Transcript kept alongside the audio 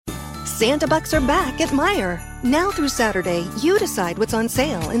Santa Bucks are back at Meijer. Now through Saturday, you decide what's on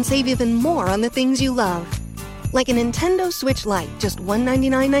sale and save even more on the things you love. Like a Nintendo Switch Lite, just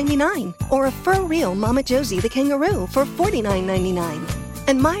 $199.99. Or a fur-real Mama Josie the kangaroo for $49.99.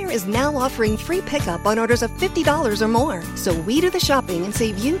 And Meijer is now offering free pickup on orders of $50 or more. So we do the shopping and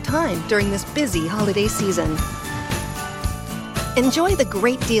save you time during this busy holiday season. Enjoy the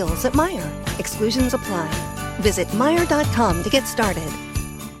great deals at Meijer. Exclusions apply. Visit Meijer.com to get started.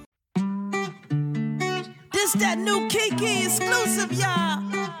 This that new Kiki exclusive, y'all.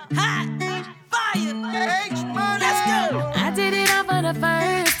 Hot, fire, let's go. I did it all for the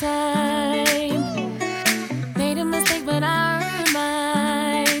first time. Made a mistake, but I earned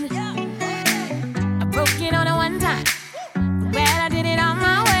mine. I broke it on a one time. Well, I did it on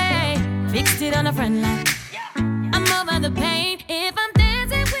my way. Fixed it on the front line. I'm over the pain if I'm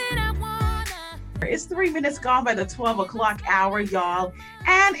dancing when I wanna. It's 3 minutes gone by the 12 o'clock hour, y'all.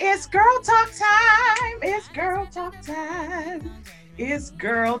 And it's girl talk time. It's girl talk time. It's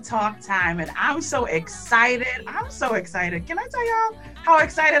girl talk time. And I'm so excited. Can I tell y'all how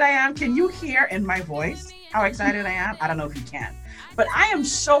excited I am? Can you hear in my voice how excited I am? I don't know if you can. But I am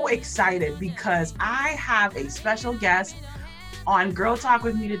so excited because I have a special guest on Girl Talk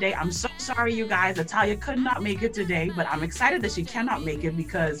with me today. I'm so sorry, you guys. Italia could not make it today, but I'm excited that she cannot make it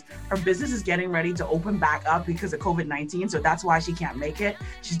because her business is getting ready to open back up because of COVID-19. So that's why she can't make it.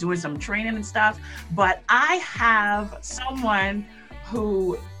 She's doing some training and stuff. But I have someone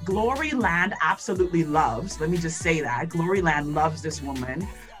who Gloryland absolutely loves. Let me just say that. Gloryland loves this woman.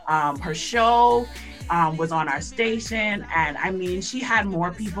 Her show was on our station, and I mean, she had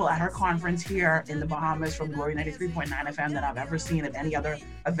more people at her conference here in the Bahamas from Glory 93.9 FM than I've ever seen at any other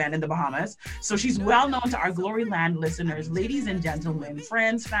event in the Bahamas. So she's well known to our Gloryland listeners, ladies and gentlemen,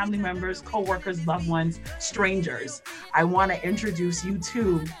 friends, family members, co-workers, loved ones, strangers. I want to introduce you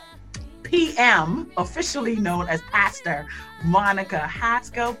to PM, officially known as Pastor Monica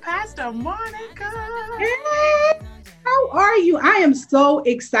Haskell. Pastor Monica. Hey, how are you? I am so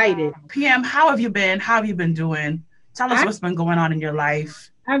excited. PM, how have you been? How have you been doing? Tell us what's been going on in your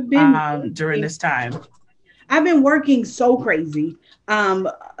life during this time. I've been working so crazy.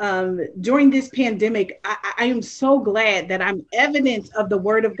 During this pandemic, I am so glad that I'm evidence of the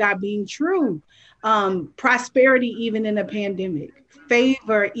word of God being true. Prosperity even in a pandemic,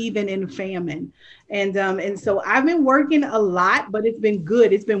 favor even in famine. And so I've been working a lot, but it's been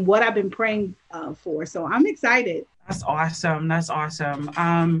good. It's been what I've been praying for. So I'm excited. That's awesome. That's awesome.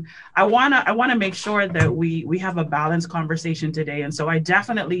 I wanna make sure that we have a balanced conversation today. And so I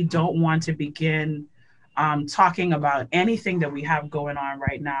definitely don't want to begin talking about anything that we have going on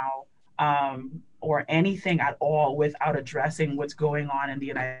right now, or anything at all without addressing what's going on in the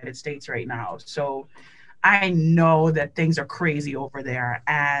United States right now. So I know that things are crazy over there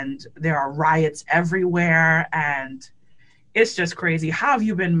and there are riots everywhere and it's just crazy. How have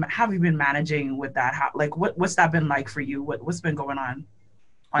you been managing with that? What's that been like for you? What's been going on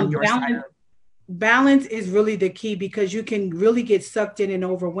your side? Balance is really the key because you can really get sucked in and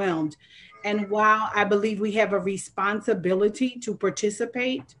overwhelmed. And while I believe we have a responsibility to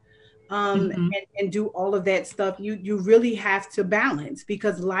participate and do all of that stuff, you really have to balance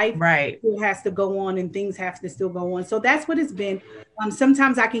because life still has to go on and things have to still go on. So that's what it's been.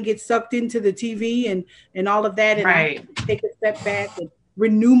 Sometimes I can get sucked into the TV and all of that, and I take a step back and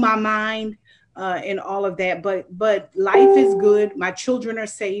renew my mind and all of that. But life is good. My children are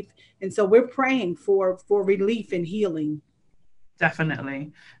safe, and so we're praying for relief and healing.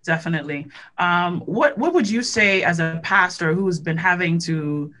 Definitely. What would you say as a pastor who's been having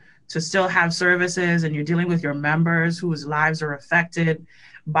to still have services and you're dealing with your members whose lives are affected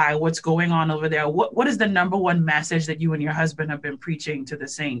by what's going on over there? What is the number one message that you and your husband have been preaching to the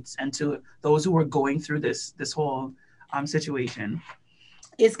saints and to those who are going through this whole situation?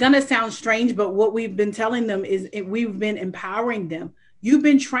 It's going to sound strange, but what we've been telling them is we've been empowering them. You've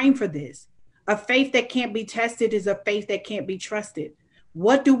been trained for this. A faith that can't be tested is a faith that can't be trusted.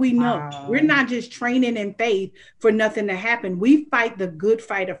 What do we know? Wow. We're not just training in faith for nothing to happen. We fight the good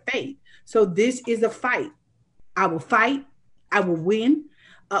fight of faith. So this is a fight. I will fight. I will win.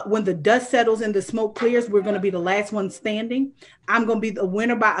 When the dust settles and the smoke clears, we're going to be the last one standing. I'm going to be the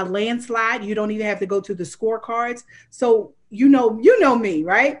winner by a landslide. You don't even have to go to the scorecards. So you know me,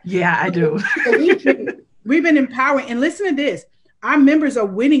 right? Yeah, I do. So we've been empowering. And listen to this. Our members are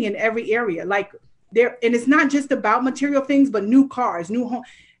winning in every area. And it's not just about material things, but new cars, new home.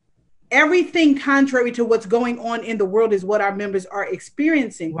 Everything contrary to what's going on in the world is what our members are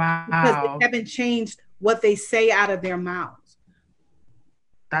experiencing. Wow. Because they haven't changed what they say out of their mouths.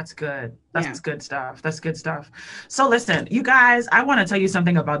 That's good. That's good stuff. That's good stuff. So listen, you guys, I want to tell you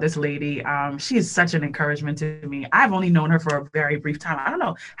something about this lady. She is such an encouragement to me. I've only known her for a very brief time. I don't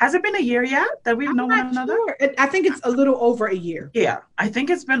know. Has it been a year yet that we've known one another? Sure. I think it's a little over a year. Yeah, I think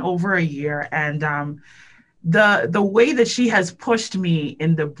it's been over a year. And the way that she has pushed me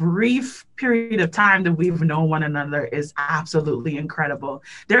in the brief period of time that we've known one another is absolutely incredible.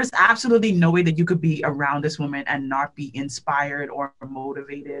 There's absolutely no way that you could be around this woman and not be inspired or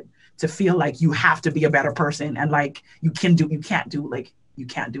motivated to feel like you have to be a better person and like you can't do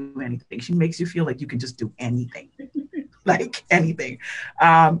anything. She makes you feel like you can just do anything. Like anything.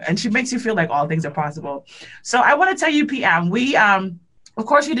 And she makes you feel like all things are possible. So I want to tell you, PM, of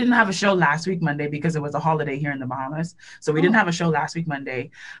course, we didn't have a show last week, Monday, because it was a holiday here in the Bahamas. So we didn't have a show last week,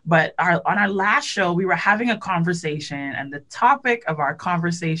 Monday. But on our last show, we were having a conversation. And the topic of our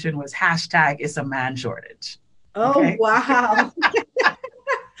conversation was hashtag it's a man shortage. Okay? Oh, wow.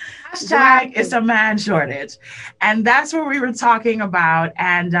 Hashtag it's a man shortage. And that's what we were talking about.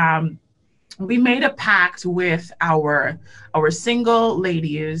 And we made a pact with our single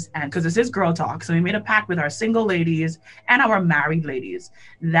ladies, and because this is girl talk, so we made a pact with our single ladies and our married ladies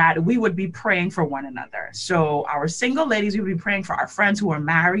that we would be praying for one another. So our single ladies, we would be praying for our friends who are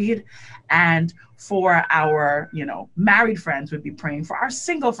married, and for our, married friends, would be praying for our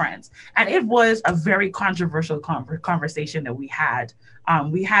single friends. And it was a very controversial conversation that we had.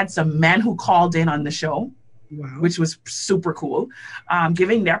 We had some men who called in on the show. Wow. Which was super cool,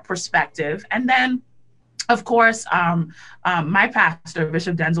 giving their perspective. And then, of course, my pastor,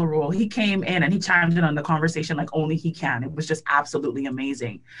 Bishop Denzel Rule, he came in and he chimed in on the conversation like only he can. It was just absolutely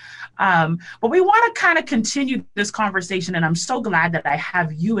amazing. But we want to kind of continue this conversation. And I'm so glad that I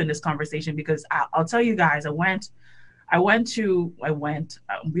have you in this conversation because I'll tell you guys, we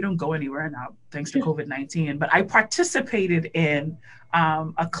don't go anywhere now, thanks to COVID-19, but I participated in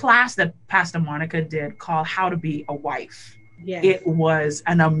a class that Pastor Monica did called How to Be a Wife. Yes. It was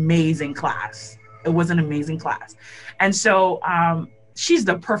an amazing class. And so she's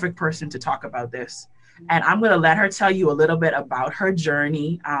the perfect person to talk about this. And I'm going to let her tell you a little bit about her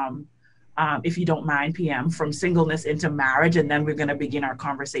journey, if you don't mind, PM, from singleness into marriage. And then we're going to begin our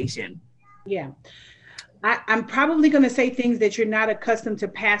conversation. Yeah. I'm probably going to say things that you're not accustomed to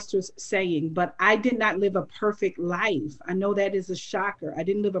pastors saying, but I did not live a perfect life. I know that is a shocker. I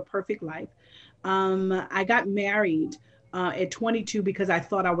didn't live a perfect life. I got married at 22 because I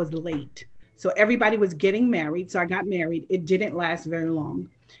thought I was late. So everybody was getting married. So I got married. It didn't last very long.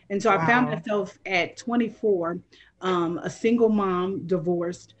 And so I found myself at 24, a single mom,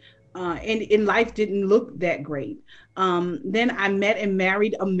 divorced. And life didn't look that great. Then I met and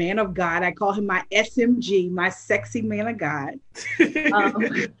married a man of God. I call him my SMG, my sexy man of God.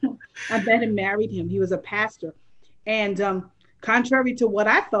 I met and married him. He was a pastor. And contrary to what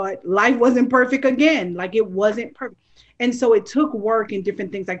I thought, life wasn't perfect again. Like it wasn't perfect. And so it took work and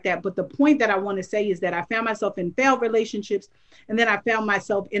different things like that. But the point that I want to say is that I found myself in failed relationships. And then I found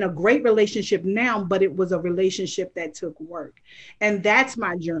myself in a great relationship now, but it was a relationship that took work. And that's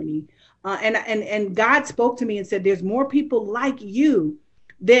my journey. And God spoke to me and said, there's more people like you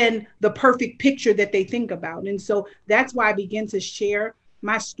than the perfect picture that they think about. And so that's why I began to share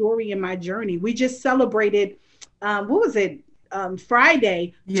my story and my journey. We just celebrated, Friday,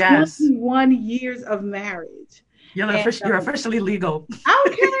 yes. 21 years of marriage. You're officially legal.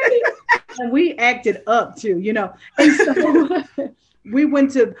 Okay. And we acted up too, And so we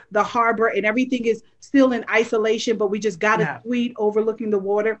went to the harbor and everything is still in isolation, but we just got a suite overlooking the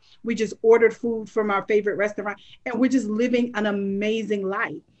water. We just ordered food from our favorite restaurant and we're just living an amazing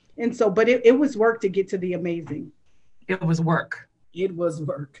life. And so, but it was work to get to the amazing. It was work. It was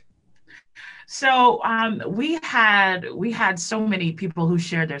work. So we had so many people who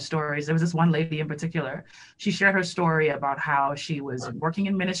shared their stories. There was this one lady in particular. She shared her story about how she was working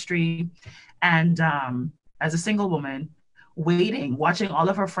in ministry and as a single woman, watching all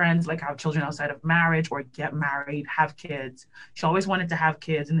of her friends like have children outside of marriage or get married, have kids. She always wanted to have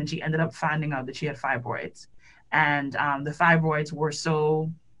kids. And then she ended up finding out that she had fibroids. And the fibroids were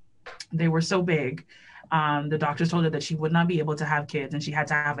so big. The doctors told her that she would not be able to have kids and she had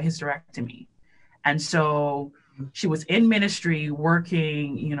to have a hysterectomy. And so she was in ministry,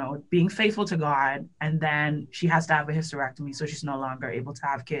 working, being faithful to God. And then she has to have a hysterectomy. So she's no longer able to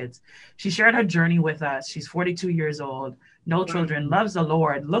have kids. She shared her journey with us. She's 42 years old, no children, loves the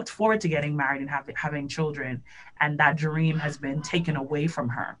Lord, looked forward to getting married and having children. And that dream has been taken away from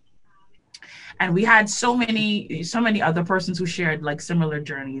her. And we had so many other persons who shared like similar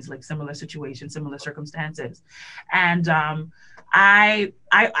journeys, like similar situations, similar circumstances. And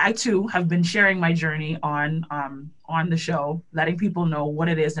I too have been sharing my journey on the show, letting people know what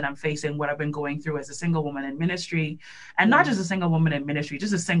it is that I'm facing, what I've been going through as a single woman in ministry, and not just a single woman in ministry,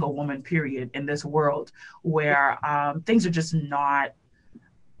 just a single woman period in this world where things are just not,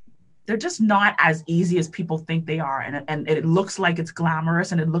 they're just not as easy as people think they are. And it looks like it's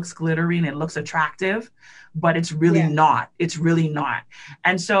glamorous and it looks glittery and it looks attractive, but it's really not. It's really not.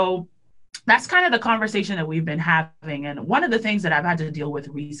 And so that's kind of the conversation that we've been having. And one of the things that I've had to deal with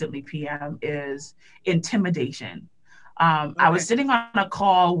recently, PM, is intimidation. I was sitting on a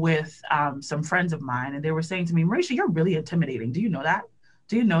call with some friends of mine, and they were saying to me, Mericha, you're really intimidating. Do you know that?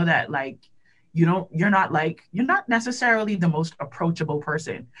 Do you know that, like, you're not necessarily the most approachable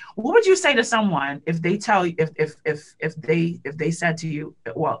person? What would you say to someone if they tell you, if they said to you,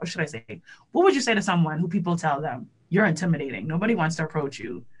 well, or should I say, what would you say to someone who people tell them, you're intimidating, nobody wants to approach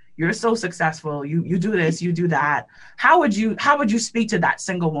you, you're so successful, you do this, you do that? How would you speak to that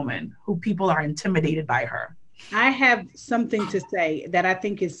single woman who people are intimidated by her? I have something to say that I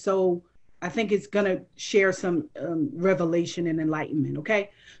think it's going to share some revelation and enlightenment. Okay.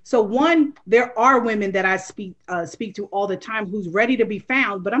 So one, there are women that I speak to all the time who's ready to be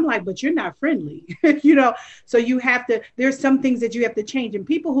found, but I'm like, but you're not friendly, so there's some things that you have to change. And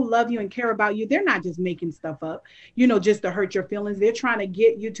people who love you and care about you, they're not just making stuff up, just to hurt your feelings. They're trying to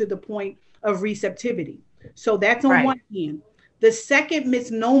get you to the point of receptivity. So that's on one hand. The second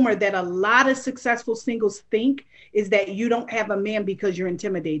misnomer that a lot of successful singles think is that you don't have a man because you're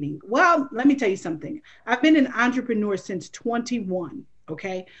intimidating. Well, let me tell you something. I've been an entrepreneur since 21.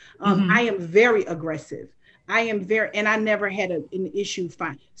 Okay. I am very aggressive. And I never had an issue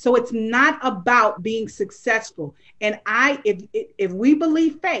fine. So it's not about being successful. And if we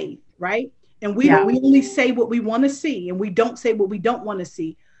believe faith, right? And we only say what we want to see, and we don't say what we don't want to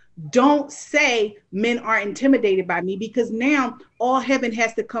see. Don't say men are intimidated by me, because now all heaven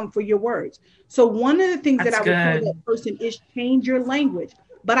has to come for your words. So one of the things that I would tell that person is change your language,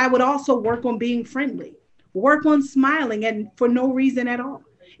 but I would also work on being friendly, work on smiling, and for no reason at all.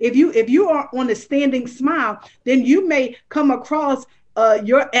 If you are on a standing smile, then you may come across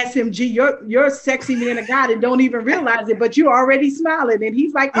your SMG, your sexy man of God, and don't even realize it, but you're already smiling, and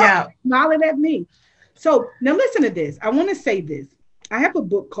he's like, smiling at me. So now listen to this. I want to say this. I have a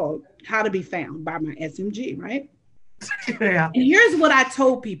book called How to Be Found by my SMG, right? And here's what I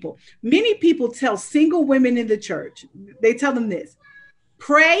told people. Many people tell single women in the church, they tell them this: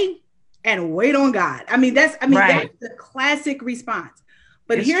 pray and wait on God. That's the classic response.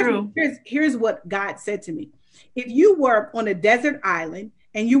 But here's what God said to me. If you were on a desert island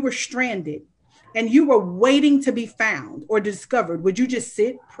and you were stranded and you were waiting to be found or discovered, would you just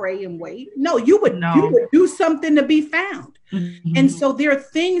sit, pray, and wait? No, you would do something to be found. Mm-hmm. And so there are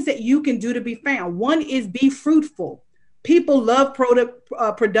things that you can do to be found. One is be fruitful. People love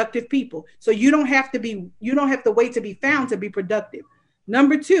productive people. So you don't have to wait to be found to be productive.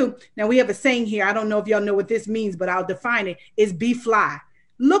 Number two, now we have a saying here. I don't know if y'all know what this means, but I'll define it, is be fly.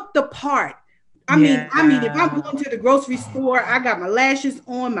 Look the part. I mean, if I'm going to the grocery store, I got my lashes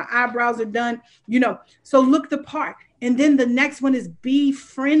on, my eyebrows are done, so look the part. And then the next one is be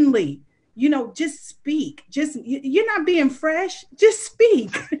friendly, just speak. You're not being fresh, just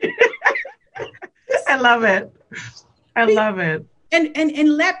speak. I love it. I love it.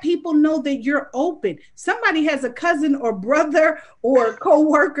 And let people know that you're open. Somebody has a cousin or brother or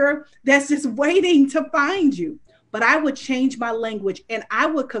coworker that's just waiting to find you. But I would change my language and I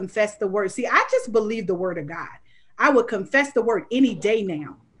would confess the word. See, I just believe the word of God. I would confess the word any day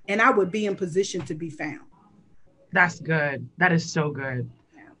now, and I would be in position to be found. That's good. That is so good.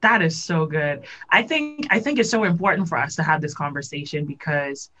 That is so good. I think it's so important for us to have this conversation,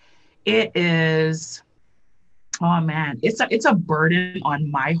 because it is, oh man, it's a burden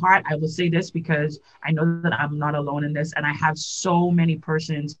on my heart. I will say this because I know that I'm not alone in this, and I have so many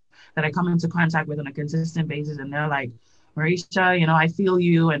persons that I come into contact with on a consistent basis, and they're like, Mericha, I feel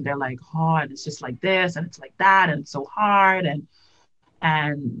you, and they're like, oh, and it's just like this, and it's like that, and it's so hard, and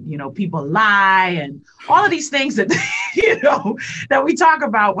people lie, and all of these things that that we talk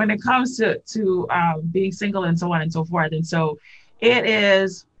about when it comes to being single and so on and so forth. And so it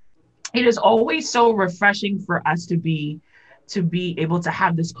is always so refreshing for us to be able to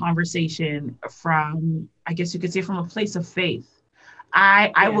have this conversation from, I guess you could say, from a place of faith.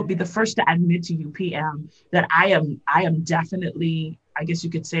 I will be the first to admit to you, PM, that I am definitely, I guess you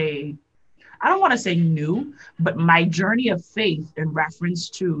could say, I don't want to say new, but my journey of faith in reference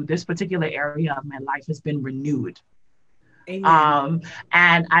to this particular area of my life has been renewed. Amen.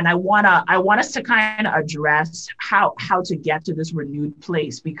 And I want us to kind of address how to get to this renewed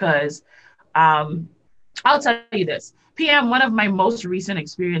place, because I'll tell you this, PM, one of my most recent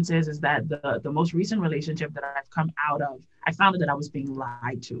experiences is that the most recent relationship that I've come out of, I found that I was being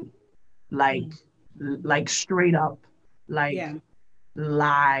lied to, like straight up, like Yeah.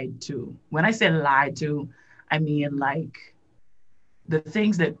 lied to. When I say lied to, I mean like the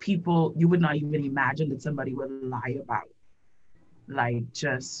things that people, you would not even imagine that somebody would lie about, like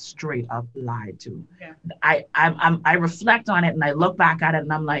just straight up lied to. Yeah. I reflect on it and I look back at it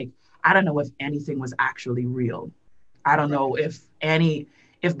and I'm like, I don't know if anything was actually real. I don't know if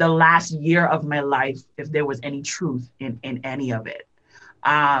the last year of my life, if there was any truth in any of it.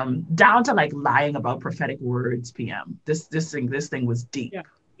 Down to like lying about prophetic words, PM. This thing was deep. Yeah.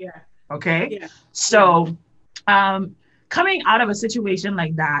 Yeah. Okay. Yeah. So, coming out of a situation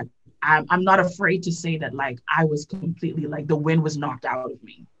like that, I'm not afraid to say that like I was completely like the wind was knocked out of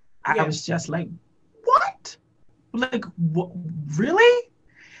me. I was just like, what? Like, what? Really?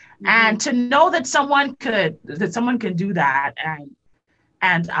 Mm-hmm. And to know that someone can do that,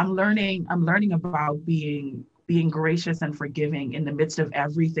 and I'm learning about being gracious and forgiving in the midst of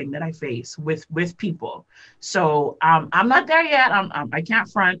everything that I face with people. So I'm not there yet. I can't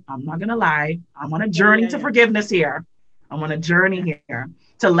front. I'm not gonna lie. I'm on a journey to forgiveness here. I'm on a journey here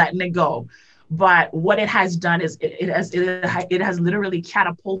to letting it go. But what it has done is it has literally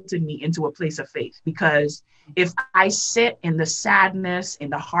catapulted me into a place of faith, because if I sit in the sadness, in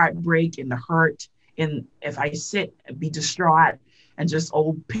the heartbreak, in the hurt, if I sit and be distraught and just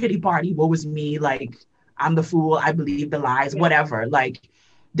pity party, woe is me, like I'm the fool, I believe the lies, whatever, like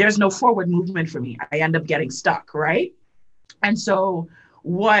there's no forward movement for me. I end up getting stuck, right? And so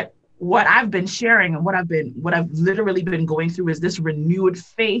what I've been sharing and what I've literally been going through is this renewed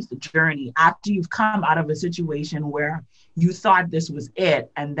faith journey after you've come out of a situation where you thought this was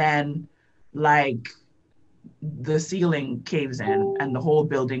it, and then like the ceiling caves in and the whole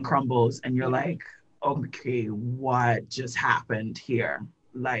building crumbles and you're like, okay, what just happened here?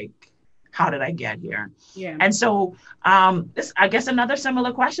 Like, how did I get here? Yeah. And so this, I guess, another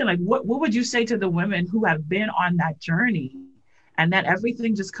similar question, like what would you say to the women who have been on that journey and then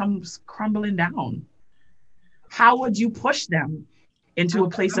everything just comes crumbling down? How would you push them into a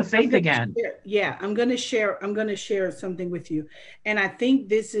place of faith again? I'm going to share something with you. And I think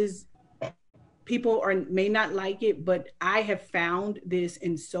this is, people may not like it, but I have found this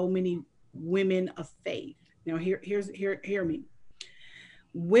in so many women of faith. Now, hear me.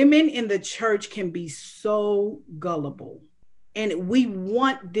 Women in the church can be so gullible, and we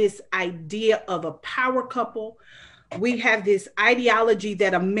want this idea of a power couple. We have this ideology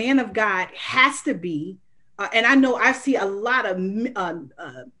that a man of God has to be, and I know I see a lot of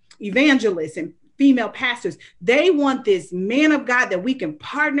evangelists and female pastors. They want this man of God that we can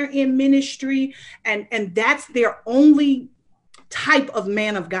partner in ministry, and that's their only type of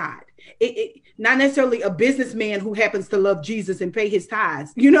man of God. Not necessarily a businessman who happens to love Jesus and pay his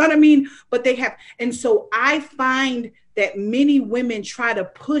tithes, you know what I mean? But they have, and so I find that many women try to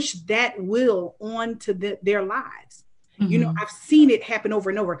push that will onto their lives. Mm-hmm. You know, I've seen it happen over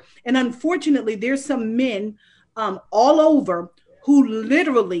and over. And unfortunately, there's some men all over who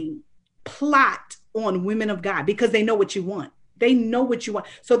literally plot on women of God because they know what you want. They know what you want.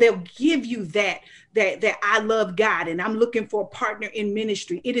 So they'll give you that I love God and I'm looking for a partner in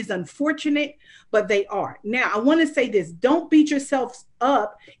ministry. It is unfortunate, but they are. Now, I want to say this. Don't beat yourselves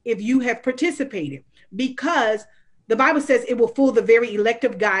up if you have participated, because the Bible says it will fool the very elect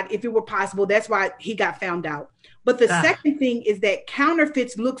of God if it were possible. That's why he got found out. But the second thing is that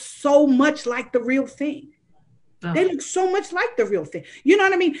counterfeits look so much like the real thing. They look so much like the real thing. You know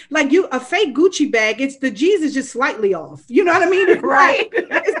what I mean? Like a fake Gucci bag, it's the Jesus just slightly off. You know what I mean? It's right.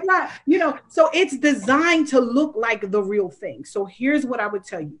 It's not, you know, so it's designed to look like the real thing. So here's what I would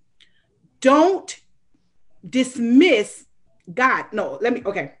tell you. Don't dismiss God. No,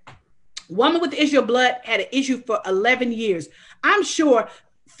 okay. Woman with the issue of blood had an issue for 11 years. I'm sure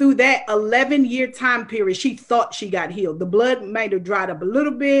through that 11-year time period, she thought she got healed. The blood might have dried up a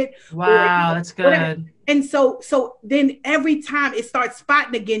little bit. Wow, that's good. Whatever. And so then every time it starts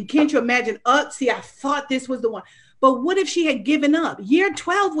spotting again, can't you imagine? See, I thought this was the one. But what if she had given up? Year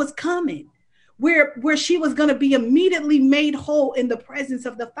 12 was coming, where she was going to be immediately made whole in the presence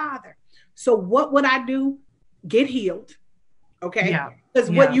of the Father. So what would I do? Get healed. Okay. Because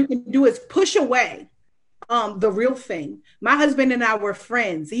what you can do is push away the real thing. My husband and I were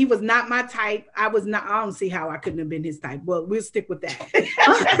friends. He was not my type. I was not. I don't see how I couldn't have been his type. Well, we'll stick with that.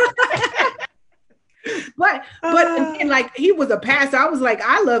 But again, like, he was a pastor. I was like,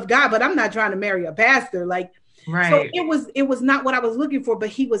 I love God, but I'm not trying to marry a pastor. Like, Right. So it was not what I was looking for, but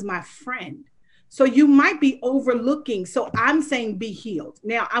he was my friend. So you might be overlooking. So I'm saying be healed.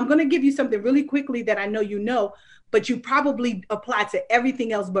 Now I'm going to give you something really quickly that I know you know, but you probably apply to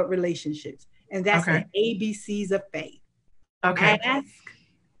everything else but relationships. And that's the ABCs of faith. Okay. Ask,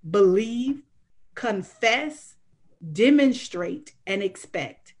 believe, confess, demonstrate, and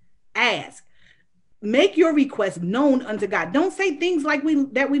expect. Ask. Make your request known unto God. Don't say things like we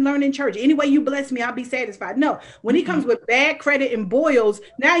learn in church. Any way you bless me, I'll be satisfied. No, when he comes with bad credit and boils,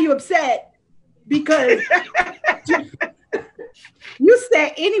 now you're upset because you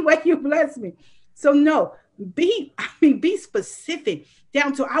said any way you bless me. So no, be specific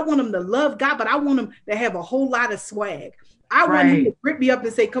down to I want them to love God, but I want them to have a whole lot of swag. I want him to grip me up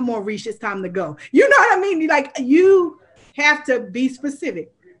and say, come on, Reach, it's time to go. You know what I mean? Like you have to be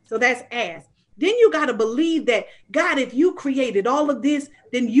specific. So that's ask. Then you got to believe that, God, if you created all of this,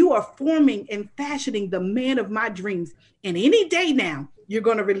 then you are forming and fashioning the man of my dreams. And any day now, you're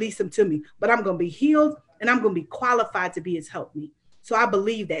going to release him to me. But I'm going to be healed and I'm going to be qualified to be his helpmeet. So I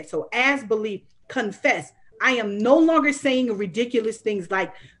believe that. So as believe, confess. I am no longer saying ridiculous things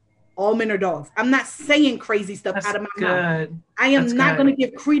like all men are dogs. I'm not saying crazy stuff out of my mouth. I am not going to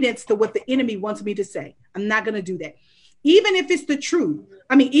give credence to what the enemy wants me to say. I'm not going to do that. Even if it's the truth.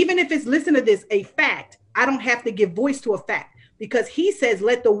 I mean, even if it's, listen to this, a fact, I don't have to give voice to a fact because he says,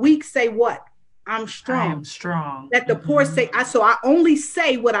 let the weak say what? I'm strong. I am strong. Let the poor say, I only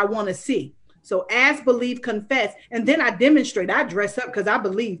say what I want to see. So ask, believe, confess, and then I demonstrate. I dress up because I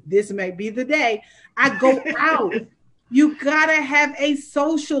believe this may be the day. I go out. You gotta have a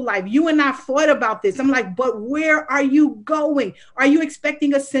social life. You and I fought about this. I'm like, but where are you going? Are you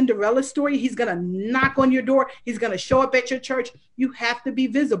expecting a Cinderella story? He's gonna knock on your door. He's gonna show up at your church. You have to be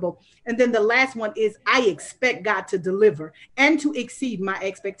visible. And then the last one is I expect God to deliver and to exceed my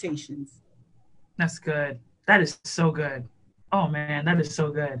expectations. That's good. That is so good. Oh man, that is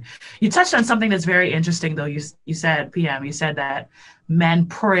so good. You touched on something that's very interesting though. You said, PM, you said that men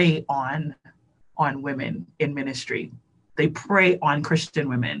prey on women in ministry. They prey on Christian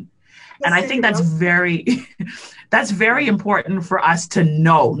women. And I think that's very important for us to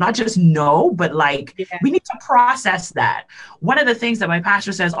know, not just know, but we need to process that. One of the things that my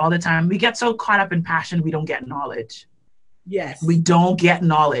pastor says all the time, we get so caught up in passion, we don't get knowledge. Yes. We don't get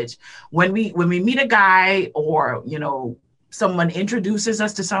knowledge. When we meet a guy or, someone introduces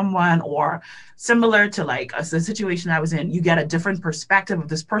us to someone, or similar to the situation I was in, you get a different perspective of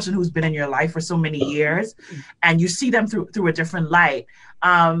this person who's been in your life for so many years, and you see them through a different light.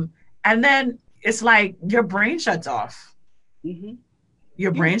 And then it's like your brain shuts off. Mm-hmm.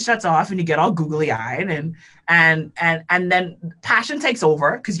 Your brain shuts off and you get all googly eyed and then passion takes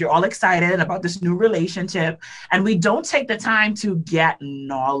over because you're all excited about this new relationship. And we don't take the time to get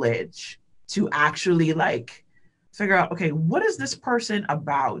knowledge to actually figure out, okay, what is this person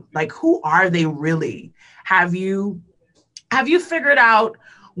about? Who are they really? Have you figured out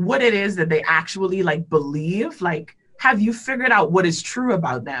what it is that they actually believe? Have you figured out what is true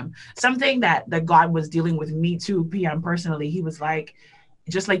about them? Something that God was dealing with me too, PM personally. He was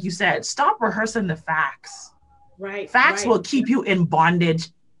just like you said, stop rehearsing the facts. Right. Facts will keep you in bondage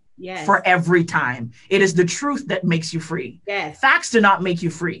for every time. It is the truth that makes you free. Yes. Facts do not make you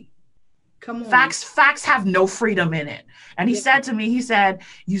free. Come on. Facts have no freedom in it. And he said to me,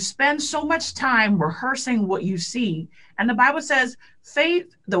 you spend so much time rehearsing what you see. And the Bible says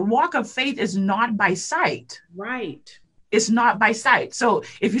faith, the walk of faith is not by sight. Right. It's not by sight. So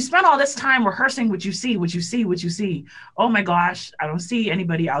if you spend all this time rehearsing what you see, oh my gosh, I don't see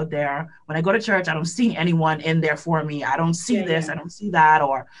anybody out there. When I go to church, I don't see anyone in there for me. I don't see this, I don't see that.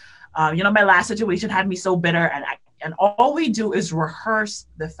 Or, my last situation had me so bitter. And all we do is rehearse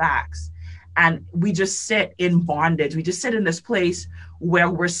the facts. And we just sit in bondage. We just sit in this place where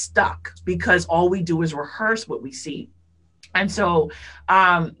we're stuck because all we do is rehearse what we see. And so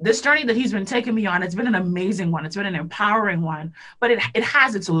this journey that he's been taking me on, it's been an amazing one. It's been an empowering one, but it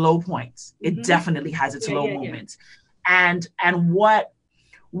has its low points. It definitely has its low moments. And what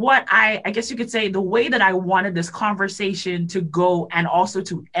I guess you could say, the way that I wanted this conversation to go and also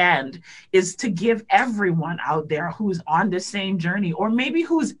to end is to give everyone out there who's on the same journey, or maybe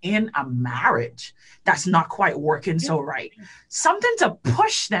who's in a marriage that's not quite working so right, something to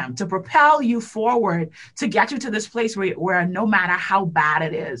push them, to propel you forward, to get you to this place where no matter how bad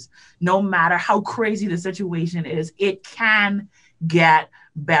it is, no matter how crazy the situation is, it can get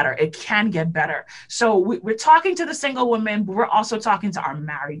better. It can get better. So we're talking to the single women, but we're also talking to our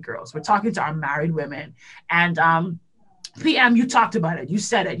married girls. We're talking to our married women. And PM, you talked about it. You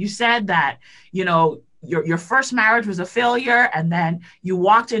said it. You said that, your first marriage was a failure, and then you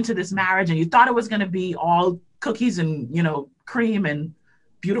walked into this marriage and you thought it was going to be all cookies and, cream and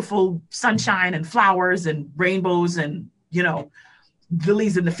beautiful sunshine and flowers and rainbows and,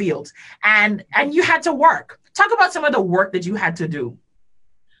 lilies in the fields. And you had to work. Talk about some of the work that you had to do.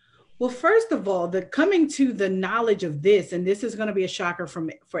 Well, first of all, coming to the knowledge of this, and this is going to be a shocker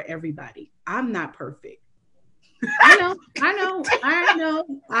for everybody. I'm not perfect. I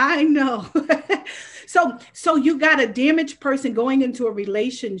know. So you got a damaged person going into a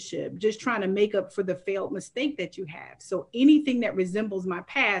relationship, just trying to make up for the failed mistake that you have. So anything that resembles my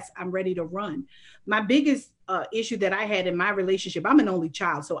past, I'm ready to run. My biggest issue that I had in my relationship, I'm an only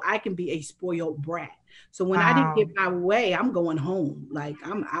child, so I can be a spoiled brat. So when I didn't get my way, I'm going home. Like,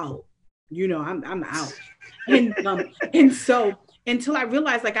 I'm out. I'm out. And so until I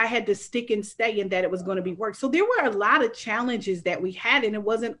realized like I had to stick and stay and that it was going to be work. So there were a lot of challenges that we had, and it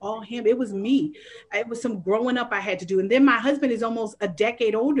wasn't all him. It was me. It was some growing up I had to do. And then my husband is almost a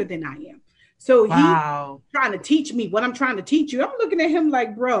decade older than I am. So he's trying to teach me what I'm trying to teach you. I'm looking at him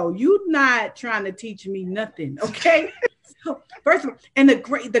like, bro, you not trying to teach me nothing. Okay. So first of all, and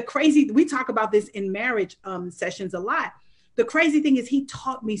the crazy, we talk about this in marriage sessions a lot. The crazy thing is he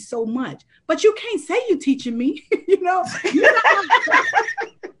taught me so much, but you can't say you teaching me,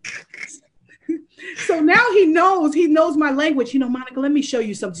 So now he knows my language. Monica, let me show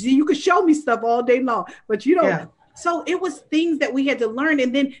you something. See, you can show me stuff all day long, but you don't. Yeah. So it was things that we had to learn.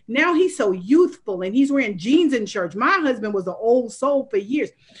 And then now he's so youthful and he's wearing jeans in church. My husband was an old soul for years.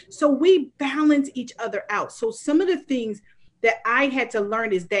 So we balance each other out. So some of the things that I had to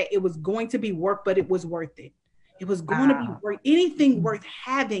learn is that it was going to be work, but it was worth it. It was going to be worth anything worth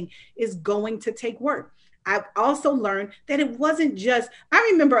having is going to take work. I've also learned that it wasn't just, I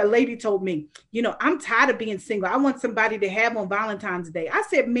remember a lady told me, I'm tired of being single. I want somebody to have on Valentine's Day. I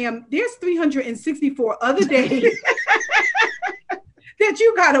said, ma'am, there's 364 other days that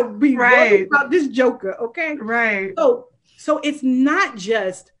you got to be worried about this joker. Okay. Right. So it's not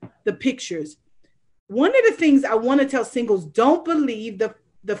just the pictures. One of the things I want to tell singles, don't believe the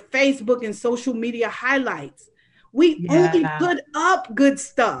Facebook and social media highlights. We only put up good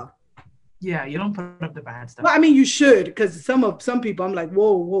stuff. Yeah, you don't put up the bad stuff. Well, I mean, you should, because some people, I'm like,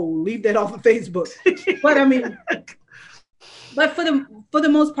 whoa, leave that off of Facebook. But I mean, but for the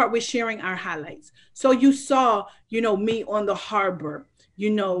most part, we're sharing our highlights. So you saw, me on the harbor,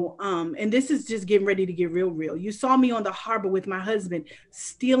 and this is just getting ready to get real. You saw me on the harbor with my husband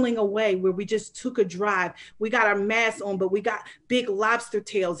stealing away where we just took a drive. We got our masks on, but we got big lobster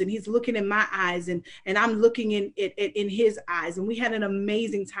tails and he's looking in my eyes and I'm looking in his eyes. And we had an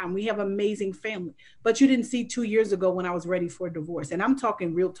amazing time. We have an amazing family, but you didn't see 2 years ago when I was ready for a divorce. And I'm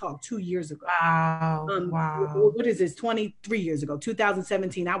talking real talk 2 years ago. Wow. What is this? 23 years ago,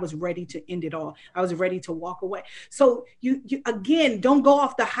 2017, I was ready to end it all. I was ready to walk away. So you again, don't go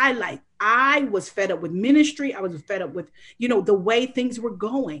off the highlight. I was fed up with ministry. I was fed up with, the way things were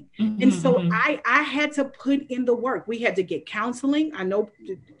going. Mm-hmm. And so I had to put in the work. We had to get counseling. I know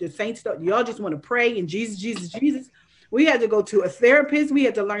the saints, y'all just want to pray and Jesus. We had to go to a therapist. We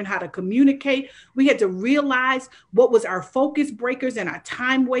had to learn how to communicate. We had to realize what was our focus breakers and our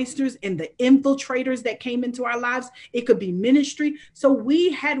time wasters and the infiltrators that came into our lives. It could be ministry. So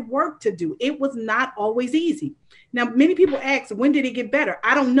we had work to do. It was not always easy. Now, many people ask, when did it get better?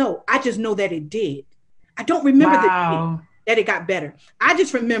 I don't know. I just know that it did. I don't remember that it got better. I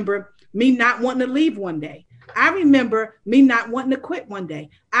just remember me not wanting to leave one day. I remember me not wanting to quit one day.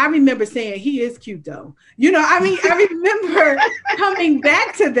 I remember saying, he is cute though. I remember coming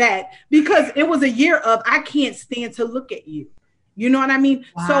back to that because it was a year of, I can't stand to look at you. You know what I mean?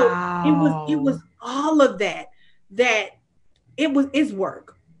 Wow. So it was all of that it's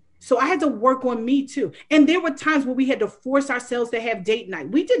work. So I had to work on me too. And there were times where we had to force ourselves to have date night.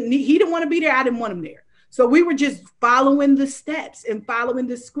 He didn't want to be there. I didn't want him there. So we were just following the steps and following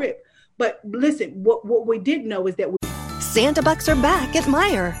the script. But listen, what we did know is that Santa Bucks are back at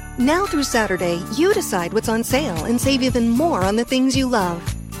Meijer. Now through Saturday, you decide what's on sale and save even more on the things you love.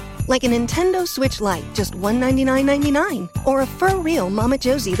 Like a Nintendo Switch Lite, just $199.99. Or a fur-real Mama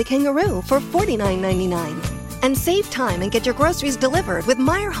Josie the kangaroo for $49.99. And save time and get your groceries delivered with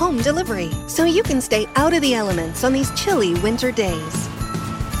Meijer Home Delivery, so you can stay out of the elements on these chilly winter days.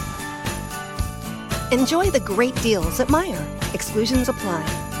 Enjoy the great deals at Meijer. Exclusions apply.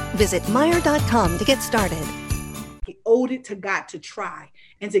 Visit Meijer.com to get started. We owed it to God to try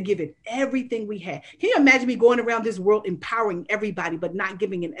and to give it everything we had. Can you imagine me going around this world empowering everybody, but not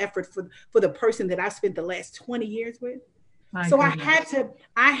giving an effort for the person that I spent the last 20 years with? So I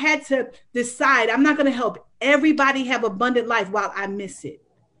had to decide I'm not going to help everybody have abundant life while I miss it.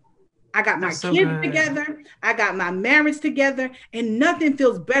 I got my That's so kids good. together. I got my marriage together. And nothing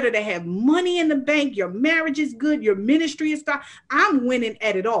feels better to have money in the bank. Your marriage is good. Your ministry is strong. I'm winning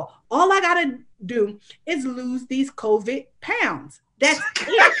at it all. All I got to do is lose these COVID pounds. That's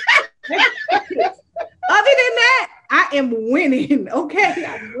it. That's it. Other than that, I am winning. Okay.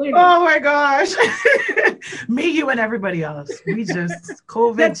 I'm winning. Oh my gosh. Me, you, and everybody else. We just,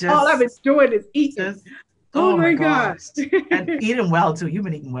 COVID That's all I've been doing is eating. Just, oh my gosh. And eating well too. You've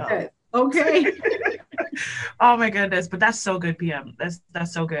been eating well. Yes. Okay. Oh my goodness. But that's so good, PM.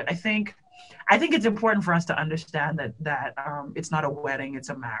 That's so good. I think it's important for us to understand that it's not a wedding, it's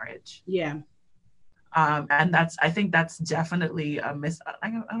a marriage. Yeah. And I think that's definitely I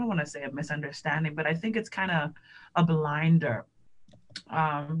don't want to say a misunderstanding, but I think it's kind of a blinder.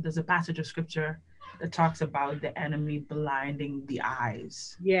 There's a passage of scripture that talks about the enemy blinding the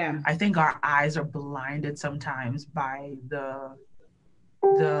eyes. Yeah. I think our eyes are blinded sometimes by the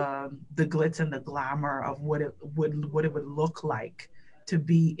glitz and the glamour of what it would look like to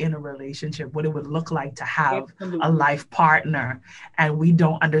be in a relationship, what it would look like to have a life partner. And we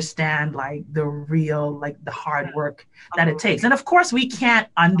don't understand like the real, like the hard work that it takes. And of course we can't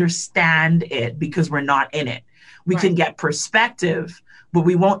understand it because we're not in it. We can get perspective, but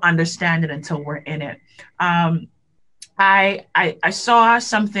we won't understand it until we're in it. I saw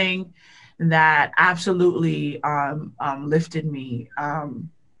something that absolutely lifted me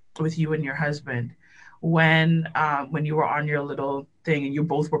with you and your husband when you were on your little thing and you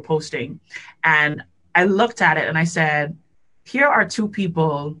both were posting. And I looked at it and I said, here are two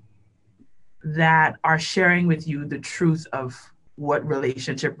people that are sharing with you the truth of what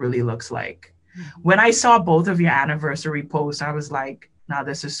relationship really looks like. Mm-hmm. When I saw both of your anniversary posts, I was like, now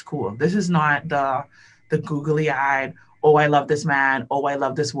this is cool. This is not the googly eyed, oh, I love this man, oh, I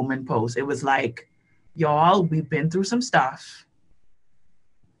love this woman post. It was like, y'all, we've been through some stuff.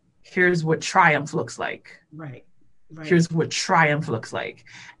 Here's what triumph looks like. Right. Here's what triumph looks like.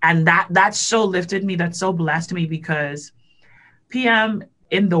 And that so lifted me, that so blessed me, because PM,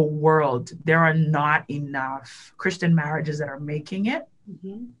 in the world, there are not enough Christian marriages that are making it.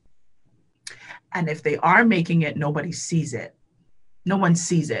 Mm-hmm. And if they are making it, nobody sees it. No one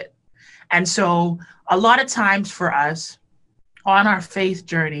sees it. And so a lot of times for us on our faith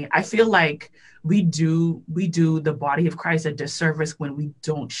journey, I feel like we do the body of Christ a disservice when we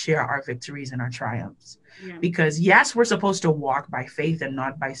don't share our victories and our triumphs. Yeah. Because yes, we're supposed to walk by faith and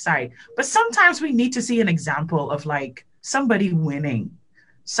not by sight, but sometimes we need to see an example of like somebody winning,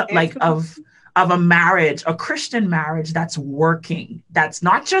 so like of a marriage, a Christian marriage that's working, that's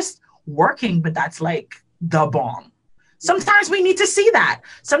not just working, but that's like the bomb. Sometimes we need to see that.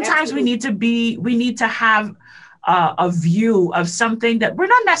 Sometimes Absolutely. we need to have a view of something that we're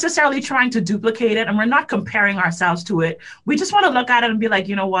not necessarily trying to duplicate it, and we're not comparing ourselves to it. We just want to look at it and be like,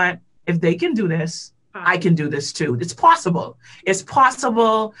 you know what? If they can do this, I can do this too. It's possible. It's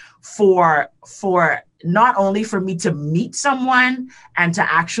possible for not only for me to meet someone and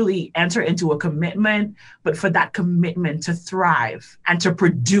to actually enter into a commitment, but for that commitment to thrive and to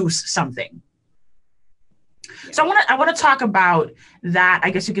produce something. So I want to talk about that.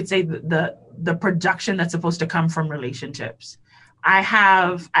 I guess you could say the production that's supposed to come from relationships. I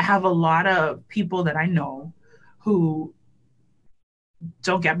have a lot of people that I know who,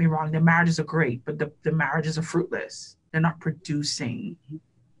 don't get me wrong, their marriages are great, but the marriages are fruitless. They're not producing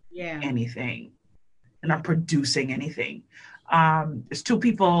anything. They're not producing anything. There's two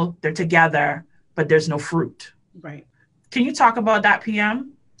people, they're together, but there's no fruit. Right. Can you talk about that,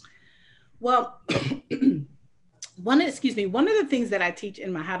 PM? Well, one of the things that I teach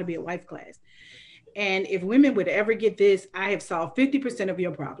in my How to Be a Wife class, and if women would ever get this, I have solved 50% of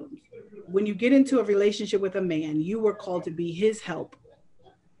your problems. When you get into a relationship with a man, you were called to be his help,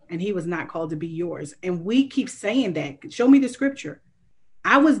 and he was not called to be yours. And we keep saying that. Show me the scripture.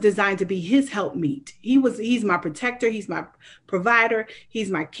 I was designed to be his helpmeet. He's my protector. He's my provider.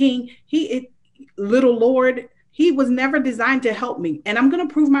 He's my king. Little Lord. He was never designed to help me. And I'm going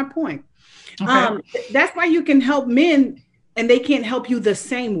to prove my point. Okay. That's why you can help men and they can't help you the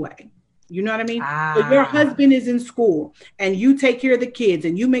same way. You know what I mean? So your husband is in school and you take care of the kids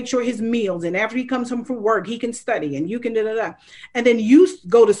and you make sure his meals, and after he comes home from work, he can study and you can and then you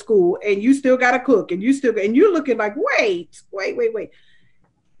go to school and you still got to cook and you're looking like, wait.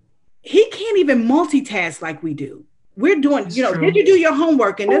 He can't even multitask like we do. We're doing, did you do your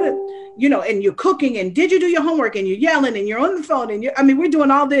homework? And then, and you're cooking, and did you do your homework? And you're yelling and you're on the phone and we're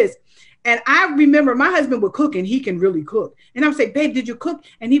doing all this. And I remember my husband would cook and he can really cook. And I would say, babe, did you cook?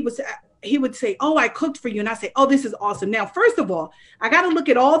 And he would say, oh, I cooked for you. And I say, oh, this is awesome. Now, first of all, I got to look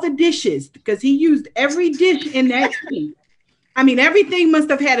at all the dishes because he used every dish in that sink. I mean, everything must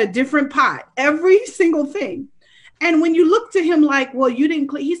have had a different pot, every single thing. And when you look to him like, well, you didn't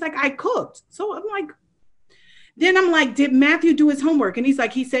clean, he's like, I cooked. So then I'm like, did Matthew do his homework? And he's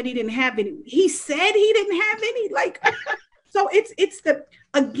like, he said he didn't have any. He said he didn't have any. Like, so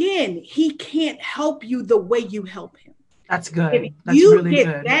again, he can't help you the way you help him. That's good. If That's you really get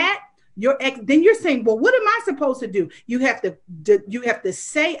good. that, then you're saying, well, what am I supposed to do? You have to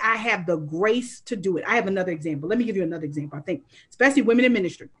say, I have the grace to do it. I have another example. Let me give you another example. I think, especially women in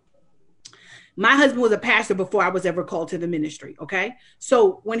ministry. My husband was a pastor before I was ever called to the ministry. Okay.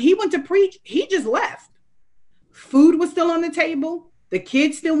 So when he went to preach, he just left. Food was still on the table. The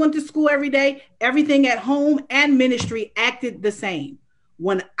kids still went to school every day. Everything at home and ministry acted the same.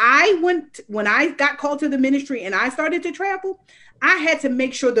 When I got called to the ministry and I started to travel, I had to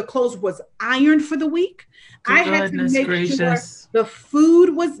make sure the clothes was ironed for the week. I had to make sure the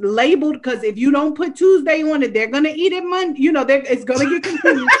food was labeled, because if you don't put Tuesday on it, they're going to eat it Monday. It's going to get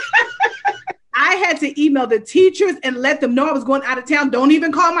confused. I had to email the teachers and let them know I was going out of town. Don't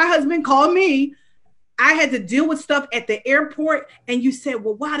even call my husband, call me. I had to deal with stuff at the airport. And you said,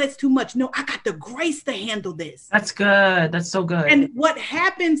 well, wow, that's too much. No, I got the grace to handle this. That's good. That's so good. And what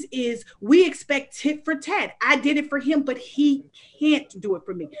happens is we expect tit for tat. I did it for him, but he can't do it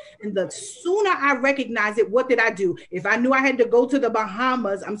for me. And the sooner I recognize it, what did I do? If I knew I had to go to the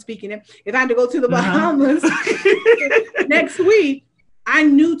Bahamas, I'm speaking it. If I had to go to the Bahamas next week, I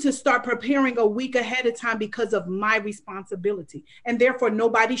knew to start preparing a week ahead of time because of my responsibility. And therefore,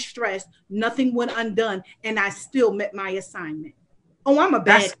 nobody stressed, nothing went undone, and I still met my assignment. Oh, I'm a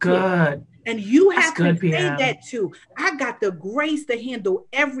bad That's good. kid. And you have to PM. say that too. I got the grace to handle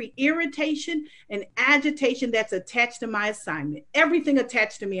every irritation and agitation that's attached to my assignment. Everything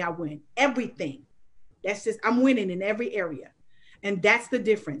attached to me, I win. Everything. I'm winning in every area. And that's the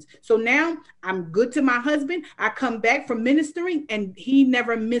difference. So now I'm good to my husband. I come back from ministering and he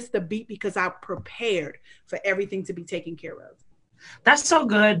never missed a beat because I prepared for everything to be taken care of. That's so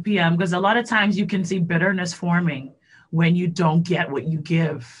good, PM, because a lot of times you can see bitterness forming when you don't get what you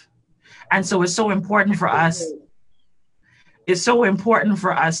give. And so it's so important for us. It's so important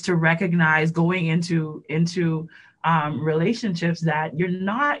for us to recognize going into relationships that you're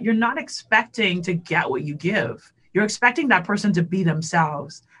not expecting to get what you give. You're expecting that person to be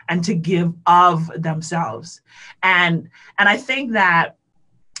themselves and to give of themselves. And I think that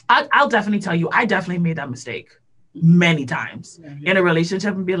I'll definitely tell you, I definitely made that mistake many times in a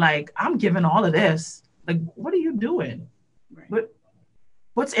relationship and be like, I'm giving all of this. Like, what are you doing? Right.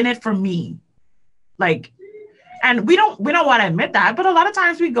 What's in it for me? Like, and we don't want to admit that, but a lot of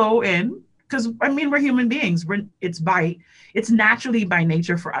times we go in because, I mean, we're human beings. It's naturally by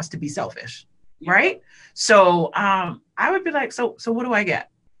nature for us to be selfish. Right. So I would be like, so what do I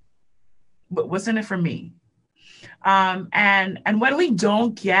get? What's in it for me? And when we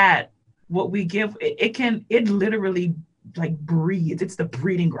don't get what we give, it literally like breeds. It's the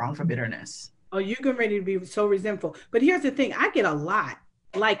breeding ground for bitterness. Oh, you're getting ready to be so resentful. But here's the thing. I get a lot.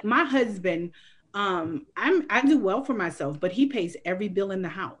 Like my husband, I do well for myself, but he pays every bill in the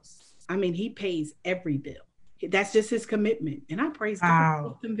house. I mean, he pays every bill. That's just his commitment. And I praise God for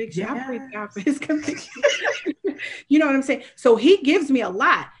his conviction. Yes. I praise God for his conviction. You know what I'm saying? So he gives me a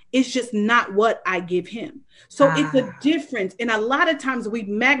lot. It's just not what I give him. So it's a difference. And a lot of times we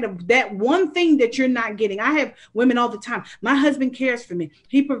magnify that one thing that you're not getting. I have women all the time. My husband cares for me.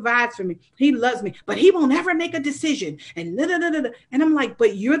 He provides for me. He loves me, but he won't ever make a decision. And And I'm like,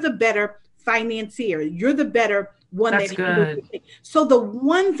 but you're the better financier. You're the better one. That's good. So the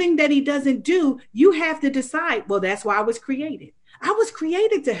one thing that he doesn't do, you have to decide, well, that's why I was created. I was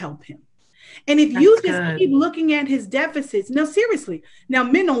created to help him. And if you just keep looking at his deficits, no, seriously. Now,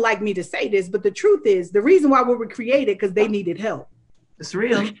 men don't like me to say this, but the truth is the reason why we were created because they needed help. It's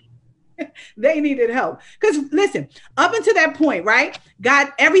real. They needed help. Because listen, up until that point, right? God,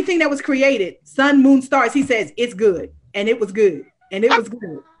 everything that was created, sun, moon, stars, he says it's good. And it was good. And it was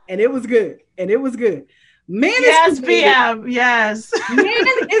good. And it was good. And it was good. Man is created. PM. Yes. Man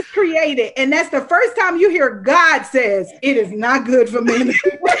is created. And that's the first time you hear God says it is not good for man.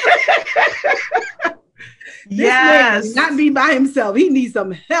 Yes. Man not be by himself. He needs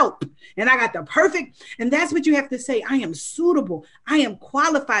some help. And I got the perfect. And that's what you have to say. I am suitable. I am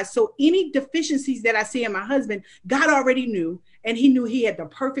qualified. So any deficiencies that I see in my husband, God already knew. And he knew he had the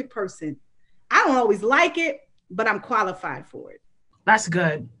perfect person. I don't always like it, but I'm qualified for it. That's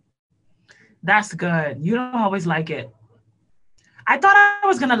good. That's good. You don't always like it. I thought I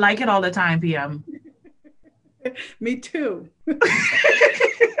was going to like it all the time, PM. Me too.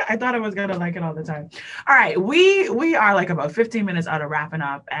 I thought I was going to like it all the time. All right. We are like about 15 minutes out of wrapping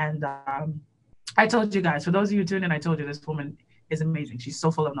up. And I told you guys, for those of you tuned in, I told you this woman is amazing. She's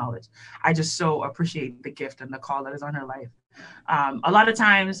so full of knowledge. I just so appreciate the gift and the call that is on her life. A lot of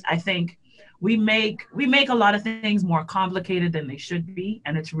times I think we make a lot of things more complicated than they should be.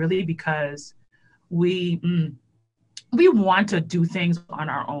 And it's really because we want to do things on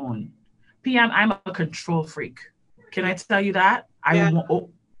our own. PM, I'm a control freak. Can I tell you that? Yeah.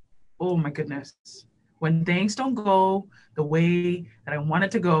 Oh my goodness. When things don't go the way that I want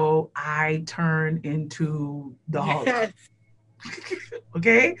it to go, I turn into the Hulk. Yes.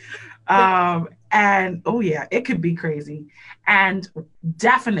 Okay. And oh yeah, it could be crazy. And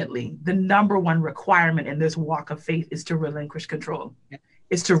definitely the number one requirement in this walk of faith is to relinquish control. Yeah.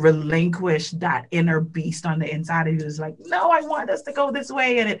 Is to relinquish that inner beast on the inside of you. Is like, no, I want us to go this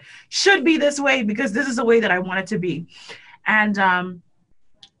way, and it should be this way because this is the way that I want it to be. And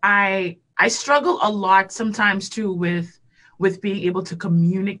I struggle a lot sometimes too with being able to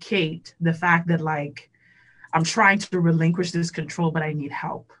communicate the fact that like I'm trying to relinquish this control, but I need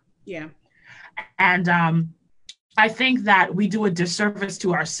help. Yeah. And I think that we do a disservice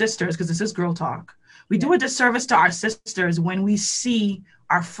to our sisters, because this is girl talk. We do a disservice to our sisters when we see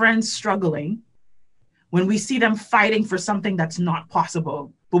our friends struggling, when we see them fighting for something that's not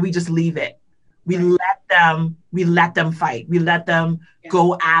possible, but we just leave it. We let them fight. We let them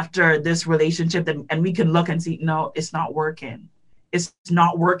go after this relationship, and we can look and see, no, it's not working. It's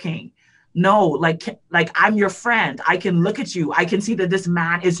not working. No, like I'm your friend. I can look at you. I can see that this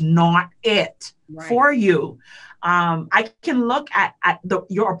man is not it for you. I can look at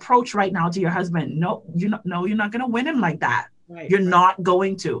your approach right now to your husband. No, you're not going to win him like that. Right, you're not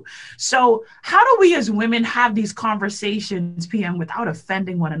going to. So how do we as women have these conversations, PM, without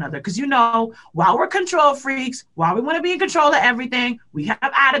offending one another? Because, while we're control freaks, while we want to be in control of everything, we have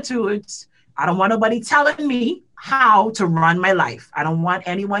attitudes. I don't want nobody telling me how to run my life. I don't want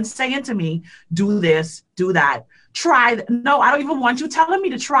anyone saying to me, do this, do that, try. No, I don't even want you telling me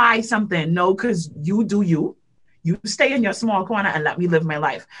to try something. No, because you do you. You stay in your small corner and let me live my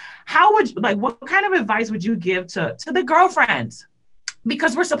life. What kind of advice would you give to the girlfriends?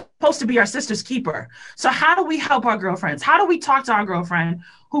 Because we're supposed to be our sister's keeper. So how do we help our girlfriends? How do we talk to our girlfriend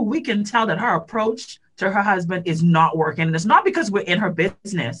who we can tell that her approach to her husband is not working? And it's not because we're in her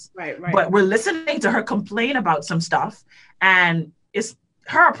business, right. But we're listening to her complain about some stuff, and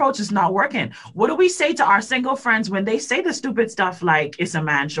her approach is not working. What do we say to our single friends when they say the stupid stuff like, it's a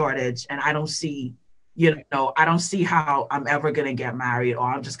man shortage and I don't see how I'm ever going to get married, or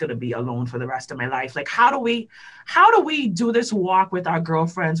I'm just going to be alone for the rest of my life? Like, how do we do this walk with our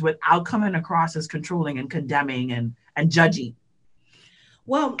girlfriends without coming across as controlling and condemning and judgy?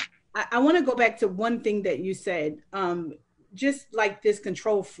 Well, I want to go back to one thing that you said, just like this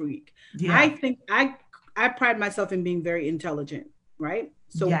control freak. Yeah. I think I pride myself in being very intelligent, right?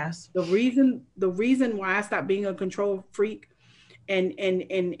 So yes. The reason why I stopped being a control freak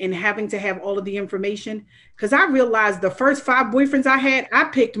and having to have all of the information, because I realized the first 5 boyfriends I had, I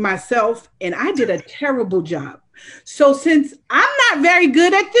picked myself and I did a terrible job. So since I'm not very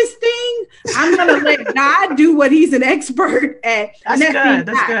good at this thing, I'm going to let God do what he's an expert at.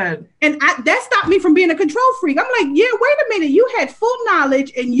 That's good. And that stopped me from being a control freak. I'm like, yeah, wait a minute. You had full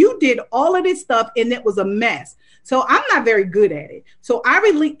knowledge and you did all of this stuff and it was a mess. So I'm not very good at it. So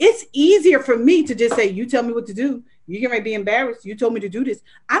it's easier for me to just say, you tell me what to do. You're going to be embarrassed. You told me to do this.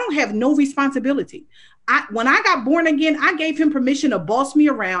 I don't have no responsibility. When I got born again, I gave him permission to boss me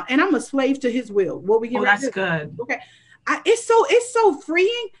around, and I'm a slave to his will. That's good. Okay. It's so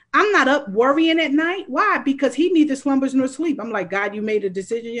freeing. I'm not up worrying at night. Why? Because he neither slumbers nor sleep. I'm like, God, you made a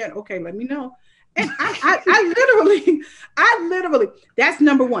decision yet? Okay, let me know. And I literally, that's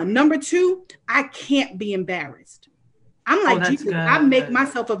number one. Number two, I can't be embarrassed. I'm like, Jesus, I make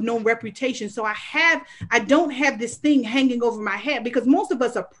myself of no reputation. So I don't have this thing hanging over my head, because most of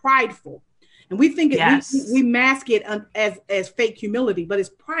us are prideful. And we think we mask it as fake humility, but it's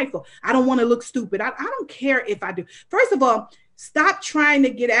prideful. I don't want to look stupid. I don't care if I do. First of all, stop trying to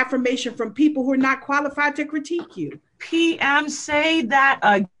get affirmation from people who are not qualified to critique you. PM, say that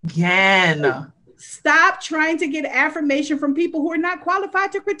again. Stop trying to get affirmation from people who are not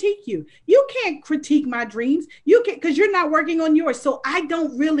qualified to critique you. You can't critique my dreams. You can't, because you're not working on yours. So I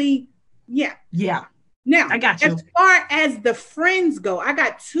don't really, Yeah. Now, I got you. As far as the friends go, I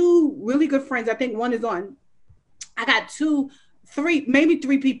got 2 really good friends. I think one is on. I got 3, maybe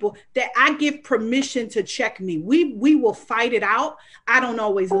 3 people that I give permission to check me. We will fight it out. I don't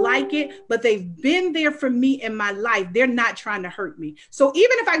always like it, but they've been there for me in my life. They're not trying to hurt me. So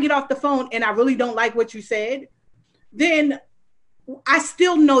even if I get off the phone and I really don't like what you said, then I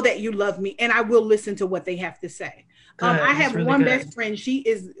still know that you love me and I will listen to what they have to say. I have one best friend.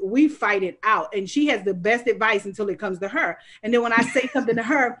 We fight it out, and she has the best advice until it comes to her. And then when I say something to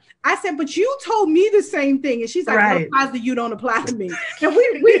her, I said, but you told me the same thing. And she's like, what applies to you don't apply to me. And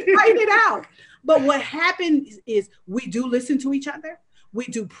we fight it out. But what happens is we do listen to each other. We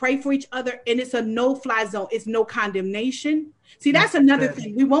do pray for each other, and it's a no-fly zone. It's no condemnation. See, that's another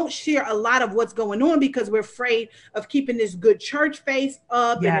thing. We won't share a lot of what's going on because we're afraid of keeping this good church face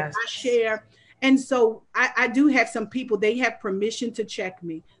up. And if I share. And so I do have some people, they have permission to check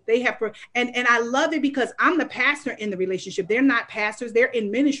me. They have, and I love it because I'm the pastor in the relationship. They're not pastors. They're in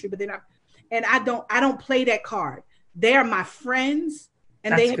ministry, but they're not. And I don't play that card. They are my friends,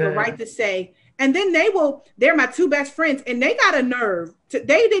 and they have the right to say, and then they're my two best friends, and they got a nerve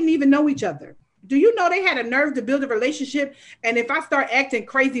they didn't even know each other. Do you know they had a nerve to build a relationship? And if I start acting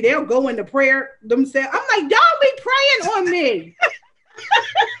crazy, they'll go into prayer themselves. I'm like, don't be praying on me.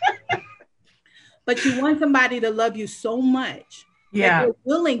 But you want somebody to love you so much that they're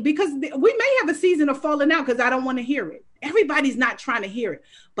willing, because we may have a season of falling out because I don't want to hear it. Everybody's not trying to hear it,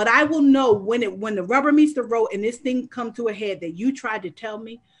 but I will know when the rubber meets the road and this thing come to a head that you tried to tell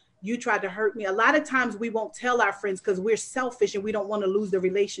me, you tried to hurt me. A lot of times we won't tell our friends because we're selfish and we don't want to lose the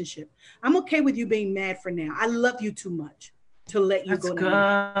relationship. I'm okay with you being mad for now. I love you too much to let you go. That's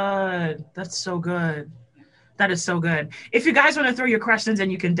good. That's so good. That is so good. If you guys want to throw your questions in,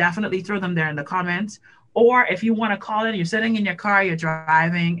 you can definitely throw them there in the comments. Or if you want to call in, you're sitting in your car, you're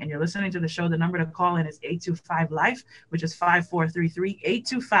driving, and you're listening to the show, the number to call in is 825-LIFE, which is 5433,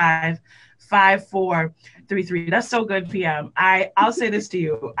 825-5433. That's so good, PM. I'll say this to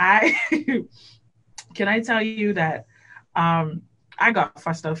you. Can I tell you that I got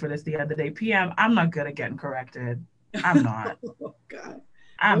fussed out for this the other day. PM, I'm not good at getting corrected. I'm not. Oh, God.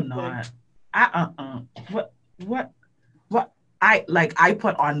 I'm not. What? I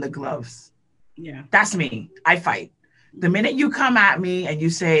put on the gloves. Yeah. That's me. I fight. The minute you come at me and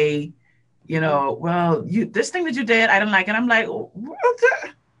you say, well, this thing that you did, I don't like it. I'm like,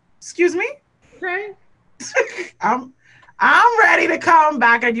 excuse me? Okay. I'm ready to come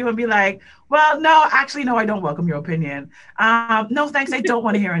back at you and be like, well, no, actually, no, I don't welcome your opinion. No, thanks. I don't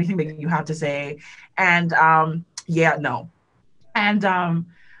want to hear anything that you have to say. And no. And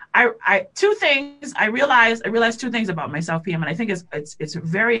two things. I realized two things about myself, PM, and I think it's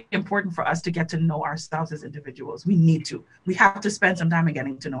very important for us to get to know ourselves as individuals. We have to spend some time in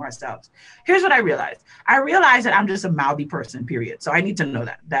getting to know ourselves. Here's what I realized. I realized that I'm just a mouthy person, period. So I need to know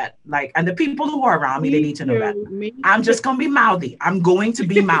that and the people who are around me, they need to know that. I'm just going to be mouthy. I'm going to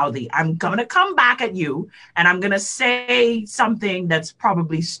be mouthy. I'm going to come back at you and I'm going to say something that's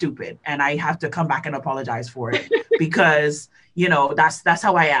probably stupid. And I have to come back and apologize for it because that's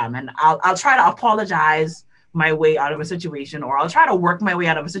how I am. And I'll try to apologize my way out of a situation, or I'll try to work my way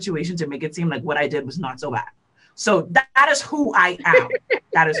out of a situation to make it seem like what I did was not so bad. So that is who I am.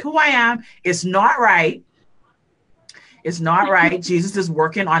 That is who I am. It's not right. It's not right. Jesus is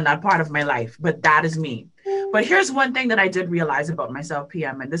working on that part of my life, but that is me. But here's one thing that I did realize about myself,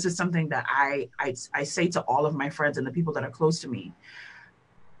 PM, and this is something that I say to all of my friends and the people that are close to me.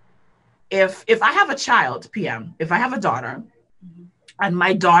 If I have a child, PM, if I have a daughter, and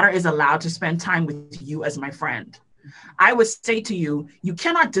my daughter is allowed to spend time with you as my friend, I would say to you, you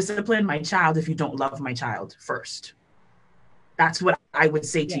cannot discipline my child if you don't love my child first. That's what I would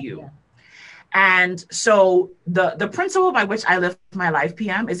say to you. Yeah. And so the principle by which I live my life,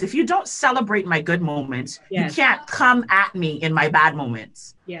 PM, is if you don't celebrate my good moments, you can't come at me in my bad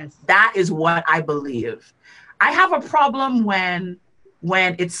moments. Yes. That is what I believe. I have a problem when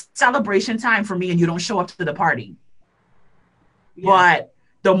it's celebration time for me and you don't show up to the party. Yeah. But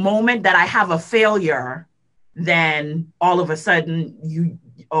the moment that I have a failure, then all of a sudden you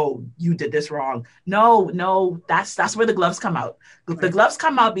did this wrong. No, that's where the gloves come out. The gloves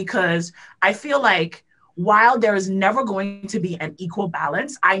come out because I feel like while there is never going to be an equal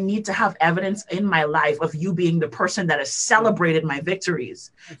balance, I need to have evidence in my life of you being the person that has celebrated my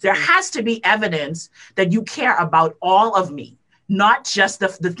victories. There has to be evidence that you care about all of me, not just the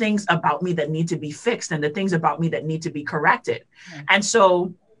things about me that need to be fixed and the things about me that need to be corrected. And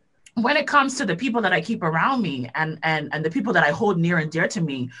so when it comes to the people that I keep around me and the people that I hold near and dear to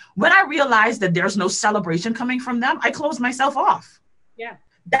me, when I realize that there's no celebration coming from them, I close myself off. Yeah.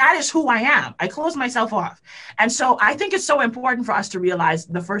 That is who I am. I close myself off. And so I think it's so important for us to realize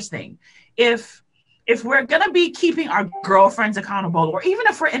the first thing. If we're going to be keeping our girlfriends accountable, or even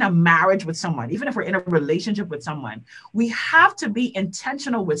if we're in a marriage with someone, even if we're in a relationship with someone, we have to be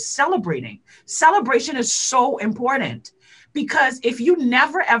intentional with celebrating. Celebration is so important Because if you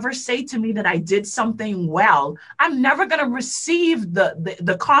never ever say to me that I did something well, I'm never going to receive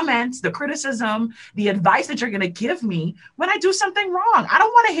the comments, the criticism, the advice that you're going to give me when I do something wrong. I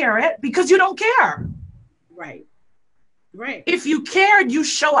don't want to hear it because you don't care. Right. Right. If you cared, you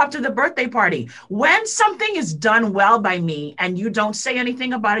show up to the birthday party. When something is done well by me and you don't say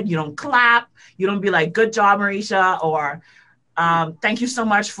anything about it, you don't clap, you don't be like, good job, Mericha, or thank you so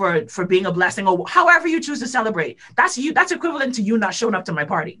much for being a blessing, or however you choose to celebrate. That's you. That's equivalent to you not showing up to my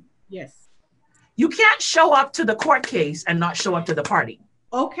party. Yes. You can't show up to the court case and not show up to the party.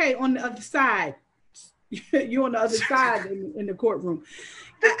 Okay, on the other side. You're on the other side in the courtroom.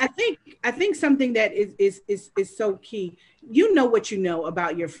 I think something that is so key. You know what you know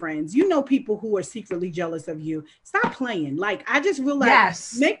about your friends. You know people who are secretly jealous of you. Stop playing. Like, I just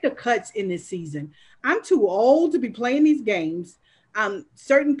realized, make the cuts in this season. I'm too old to be playing these games.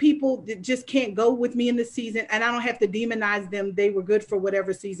 Certain people that just can't go with me in the season, and I don't have to demonize them. They were good for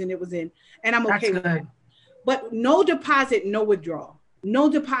whatever season it was in, and I'm okay with that. But no deposit, no withdrawal.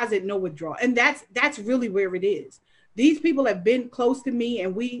 No deposit, no withdrawal. And that's really where it is. These people have been close to me,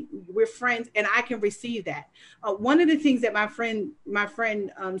 and we're friends, and I can receive that. One of the things that my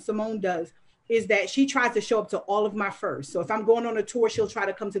friend Simone does is that she tries to show up to all of my firsts. So if I'm going on a tour, she'll try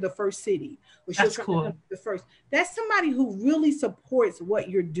to come to the first city, or she'll try to come to the first. That's somebody who really supports what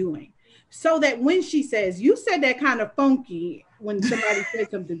you're doing. So that when she says, you said that kind of funky when somebody said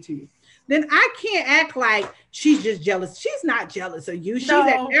something to you, then I can't act like she's just jealous. She's not jealous of you. She's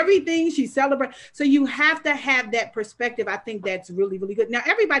at everything. She celebrates. So you have to have that perspective. I think that's really, really good. Now,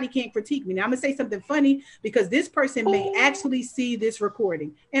 everybody can't critique me. Now, I'm going to say something funny because this person may actually see this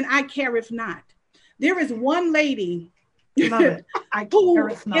recording, and I care if not. There is one lady Love it. I care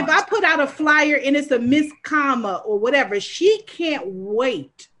if not. If I put out a flyer and it's a missed comma or whatever, she can't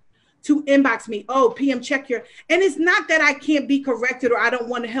wait to inbox me. Oh, PM, check your, and it's not that I can't be corrected or I don't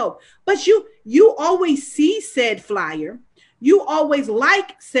want to help, but you always see said flyer. You always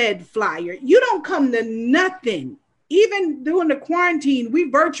like said flyer. You don't come to nothing. Even during the quarantine, we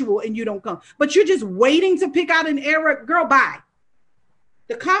virtual and you don't come, but you're just waiting to pick out an error. Girl, bye.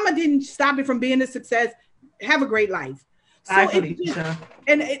 The comma didn't stop it from being a success. Have a great life. So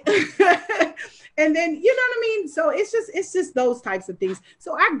and then, you know what I mean? So it's just those types of things.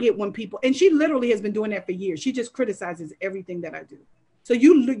 So I get when people, and she literally has been doing that for years. She just criticizes everything that I do. So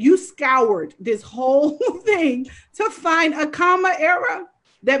you scoured this whole thing to find a comma error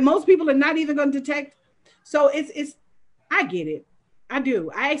that most people are not even going to detect. So it's I get it. I do.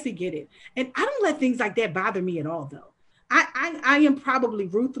 I actually get it. And I don't let things like that bother me at all, though. I am probably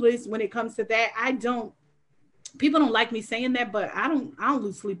ruthless when it comes to that. People don't like me saying that, but I don't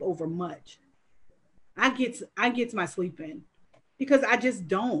lose sleep over much. I get my sleep in because I just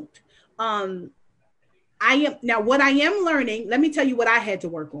don't. What I am learning, let me tell you what I had to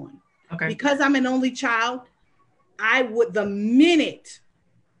work on. Okay. Because I'm an only child, the minute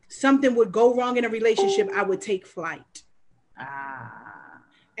something would go wrong in a relationship, I would take flight.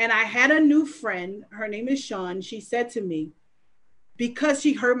 And I had a new friend, her name is Sean. She said to me, because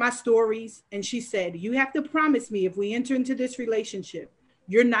she heard my stories, and she said, you have to promise me if we enter into this relationship,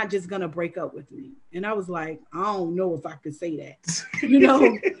 you're not just going to break up with me. And I was like, I don't know if I could say that,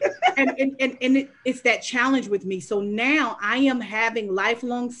 and it's that challenge with me. So now I am having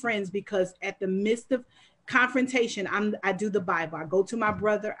lifelong friends because at the midst of confrontation, I do the Bible. I go to my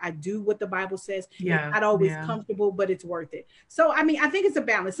brother. I do what the Bible says. Yeah, it's not always comfortable, but it's worth it. So, I mean, I think it's a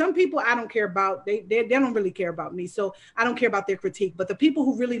balance. Some people I don't care about. They don't really care about me. So I don't care about their critique. But the people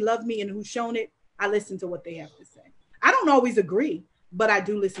who really love me and who've shown it, I listen to what they have to say. I don't always agree, but I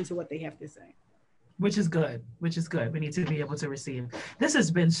do listen to what they have to say. Which is good. We need to be able to receive. This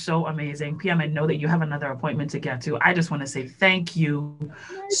has been so amazing. PM, I know that you have another appointment to get to. I just want to say thank you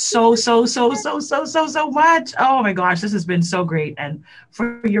so much. Oh my gosh, this has been so great. And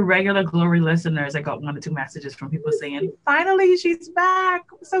for your regular Glory listeners, I got 1 or 2 messages from people saying, finally, she's back.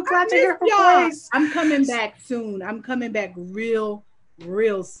 I'm so glad to hear her voice. I'm coming back soon. I'm coming back real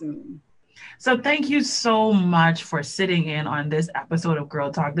soon. So thank you so much for sitting in on this episode of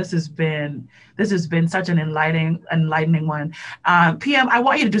Girl Talk. This has been such an enlightening one. PM, I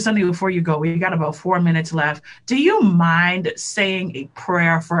want you to do something before you go. We got about 4 minutes left. Do you mind saying a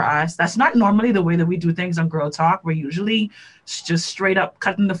prayer for us? That's not normally the way that we do things on Girl Talk. We're usually just straight up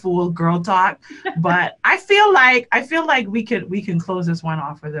cutting the fool girl talk. But I feel like we can close this one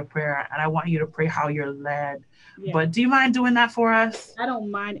off with a prayer, and I want you to pray how you're led. Yeah. But do you mind doing that for us? I don't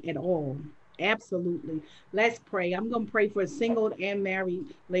mind at all. Absolutely. Let's pray. I'm going to pray for single and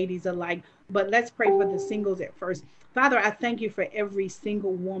married ladies alike, but let's pray for the singles at first. Father, I thank you for every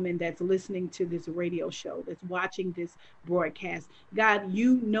single woman that's listening to this radio show, that's watching this broadcast. God,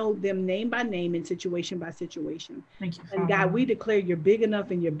 you know them name by name and situation by situation. Thank you, and God, we declare you're big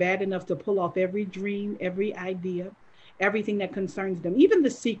enough and you're bad enough to pull off every dream, every idea, everything that concerns them, even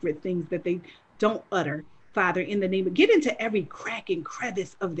the secret things that they don't utter. Father, in the name of, get into every crack and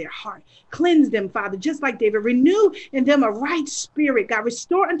crevice of their heart. Cleanse them, Father, just like David. Renew in them a right spirit. God,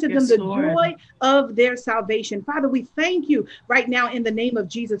 restore unto them the joy of their salvation. Father, we thank you right now in the name of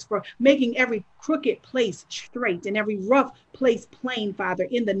Jesus for making every crooked place straight and every rough place plain, Father,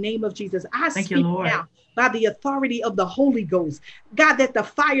 in the name of Jesus. I speak now by the authority of the Holy Ghost, God, that the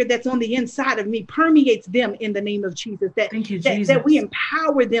fire that's on the inside of me permeates them in the name of Jesus, that we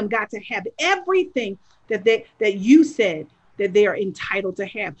empower them, God, to have everything that you said that they are entitled to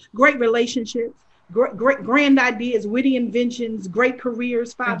have. Great relationships, great grand ideas, witty inventions, great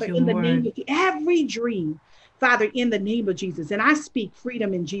careers, Father, in the name of every dream, Father, in the name of Jesus. And I speak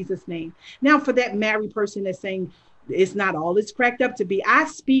freedom in Jesus' name. Now for that married person that's saying, it's not all it's cracked up to be, I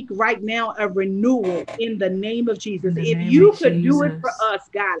speak right now a renewal in the name of Jesus. If you could do it for us,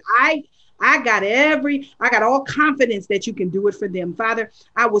 God, I got all confidence that you can do it for them. Father,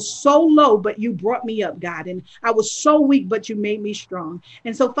 I was so low, but you brought me up, God. And I was so weak, but you made me strong.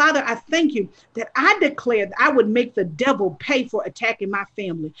 And so, Father, I thank you that I declared I would make the devil pay for attacking my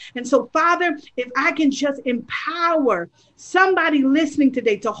family. And so, Father, if I can just empower somebody listening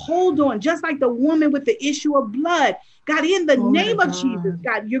today to hold on, just like the woman with the issue of blood, God, in the name of Jesus,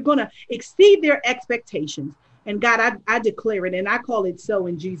 God, you're going to exceed their expectations. And God, I declare it and I call it so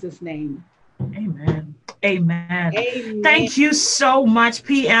in Jesus' name. Amen. Amen. Amen. Thank you so much,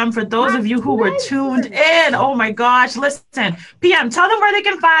 PM, for those of you who were tuned in. Oh my gosh. Listen, PM, tell them where they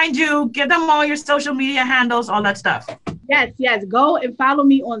can find you. Give them all your social media handles, all that stuff. Yes. Go and follow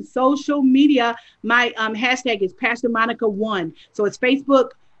me on social media. My hashtag is Pastor Monica 1. So it's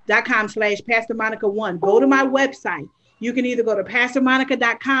facebook.com/Pastor Monica 1. Go to my website. You can either go to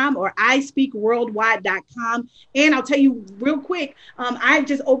pastormonica.com or ispeakworldwide.com. And I'll tell you real quick, I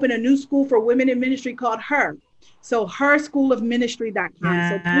just opened a new school for women in ministry called HER. So herschoolofministry.com.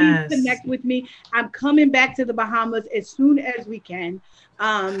 Yes. So please connect with me. I'm coming back to the Bahamas as soon as we can.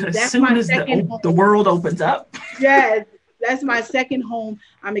 As soon as the world opens up. Yes, that's my second home.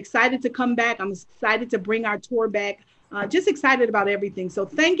 I'm excited to come back. I'm excited to bring our tour back. Just excited about everything. So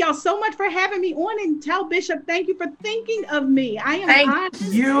thank y'all so much for having me on, and tell Bishop, thank you for thinking of me. I am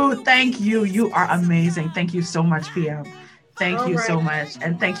honored. Thank you. You are amazing. Thank you so much, PM. Thank you so much.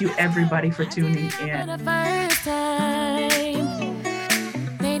 And thank you everybody for tuning in. For the first time,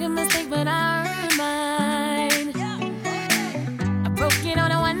 made a mistake, but I earned mine. I broke it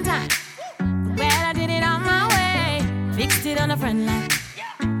on a one time. Well, I did it on my way. Fixed it on the front line.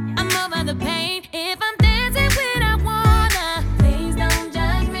 I'm over the pain. If I'm dancing when I wanna, please don't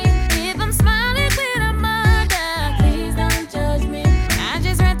judge me. If I'm smiling when I'm under, please don't judge me. I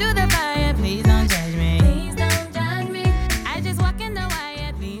just ran through the fire, please don't judge me. Please don't judge me. I just walk in the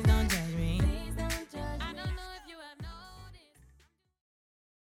wire, please don't judge me. Please don't judge me. I don't know if you have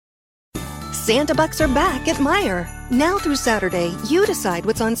noticed. Santa Bucks are back at Meijer. Now through Saturday, you decide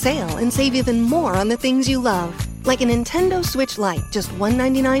what's on sale and save even more on the things you love. Like a Nintendo Switch Lite, just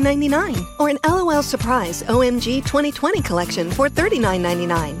 $199.99. Or an LOL Surprise OMG 2020 collection for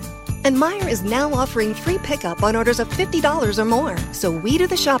 $39.99. And Meijer is now offering free pickup on orders of $50 or more. So we do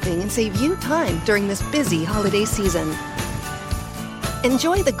the shopping and save you time during this busy holiday season.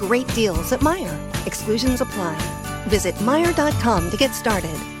 Enjoy the great deals at Meijer. Exclusions apply. Visit Meijer.com to get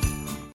started.